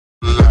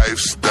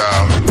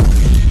lifestyle.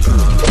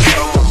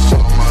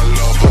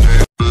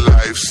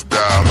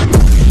 Lifestyle.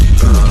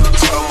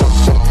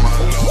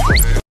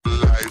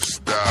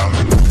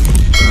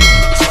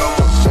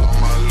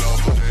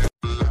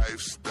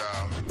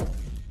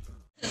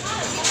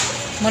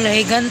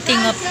 Mulai ganti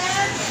ngap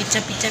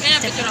pica.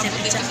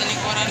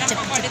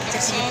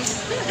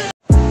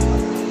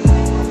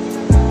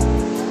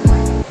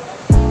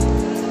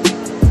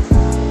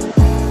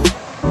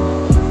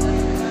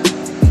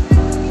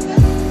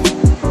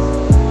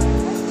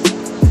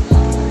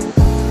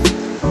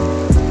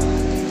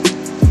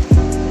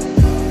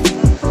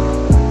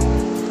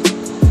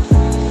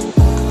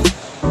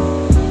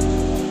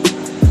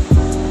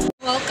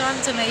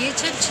 Welcome to my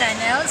YouTube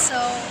channel. So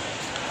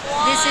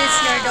this is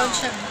your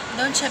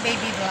Doncha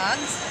Baby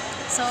Vlogs.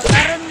 So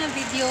karon nga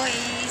video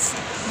is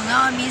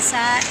mga kami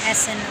sa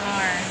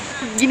SNR.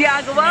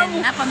 Ginagawa mo.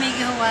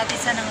 Napamigihuwati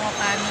sa nang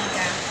kami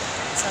ka.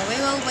 So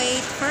we will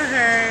wait for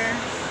her.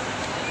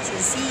 So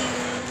see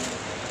you.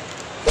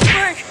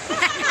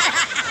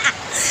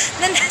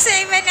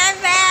 Nandasay man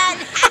naman.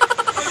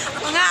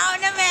 Mga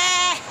na me.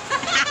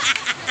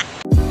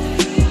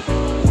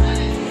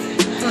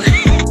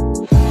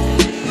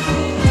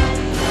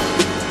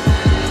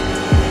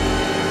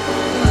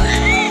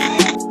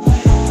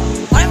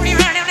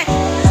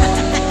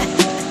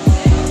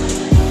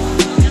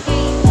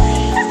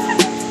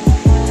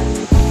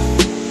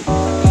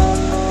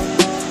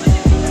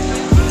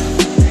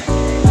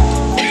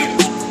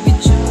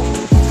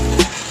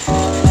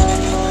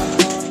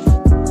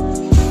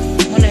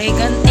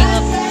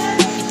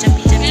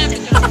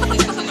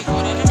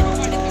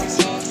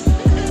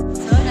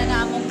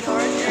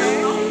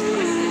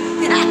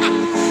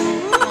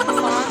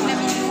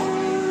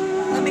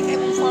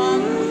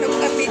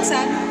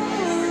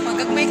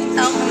 Magagmay kong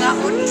tao mga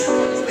on.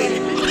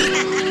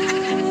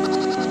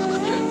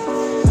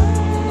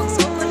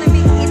 Magsopa na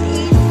may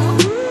in-in, no?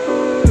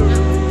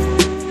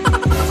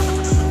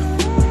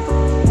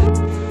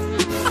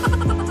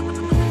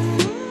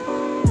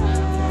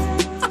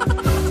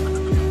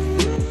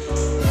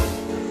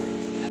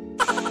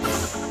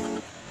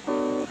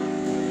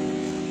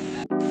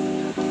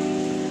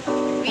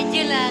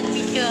 Video lang,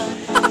 video.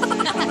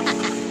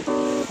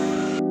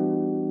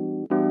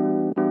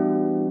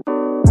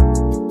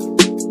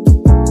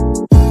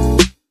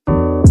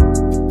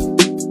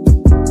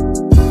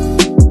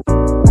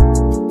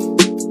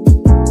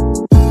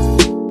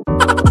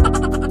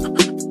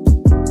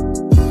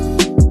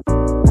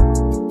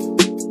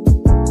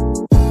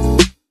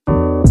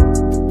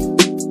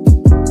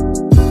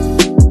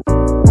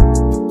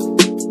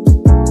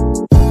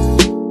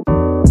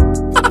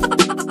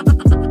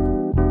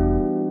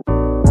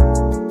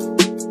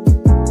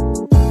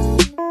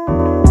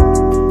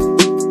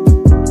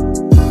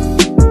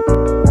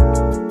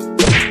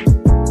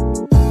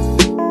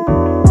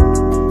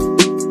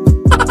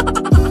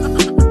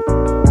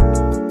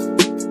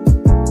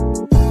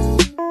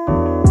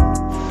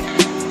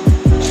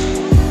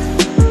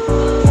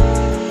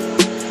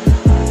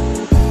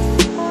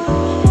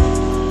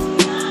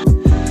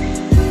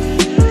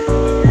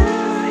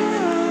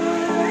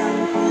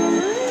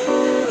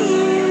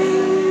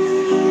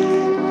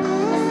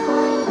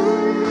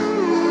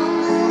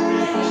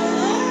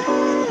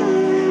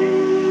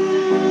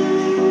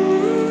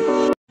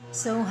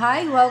 So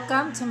hi,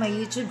 welcome to my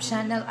YouTube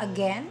channel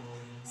again.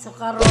 So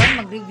karon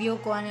mag-review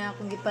ko ano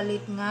akong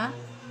gipalit nga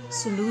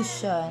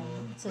solution.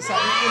 So sa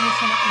ipon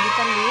siya na akong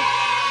gipalit.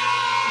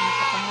 Ang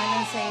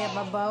kapangalan sa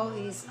ibabaw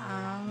is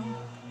ang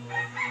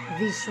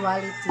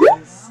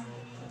visualities.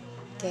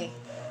 Okay.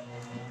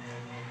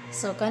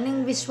 So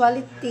kaning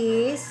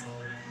visualities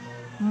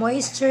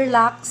moisture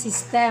lock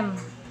system.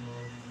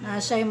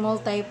 Na siya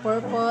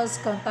multi-purpose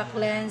contact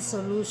lens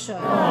solution.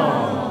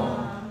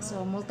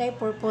 So,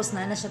 multi-purpose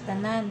na siya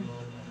tanan.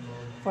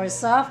 For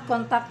soft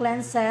contact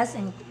lenses,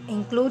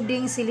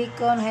 including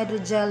silicone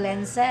hydrogel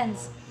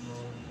lenses,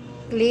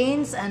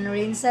 cleans and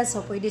rinses.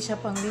 So, pwede siya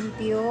pang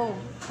limpyo.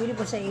 Pwede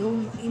po siya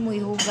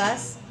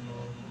ihugas.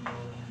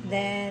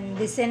 Then,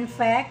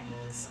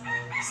 disinfects,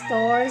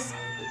 stores,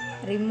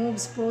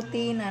 removes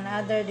protein and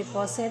other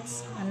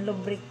deposits, and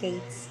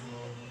lubricates.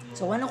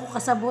 So, ano ko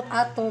kasabot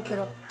ato,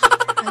 pero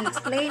ang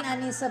explain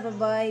ani sa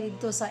babay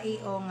dito sa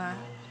iyo nga,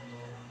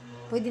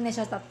 pwede na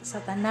siya sa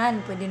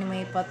tanan, pwede nimo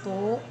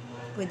ipato,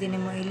 pwede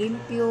nimo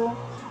ilimpyo,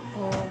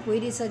 o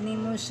pwede sa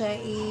nimo siya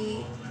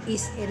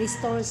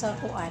i-restore sa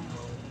kuan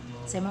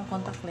sa imong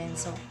contact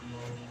lens. So,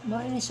 mao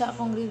ni siya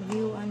akong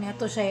review, ani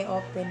ato siya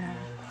i-open ha.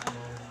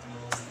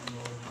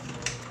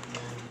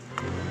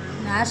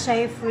 Na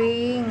siya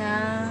free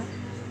nga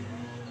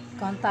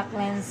contact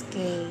lens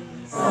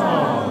case.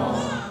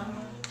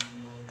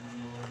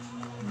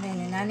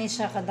 Then nani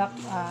siya kadak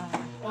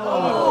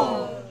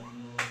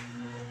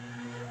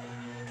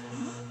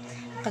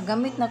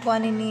kagamit na ko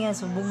ani niya,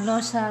 subog na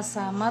siya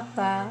sa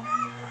mata,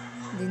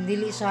 din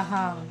dili siya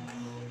hang.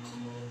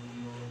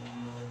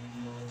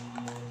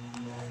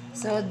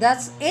 So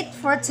that's it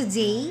for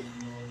today.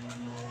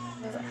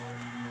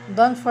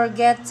 Don't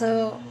forget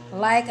to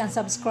like and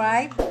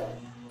subscribe.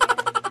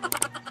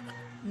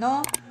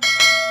 no?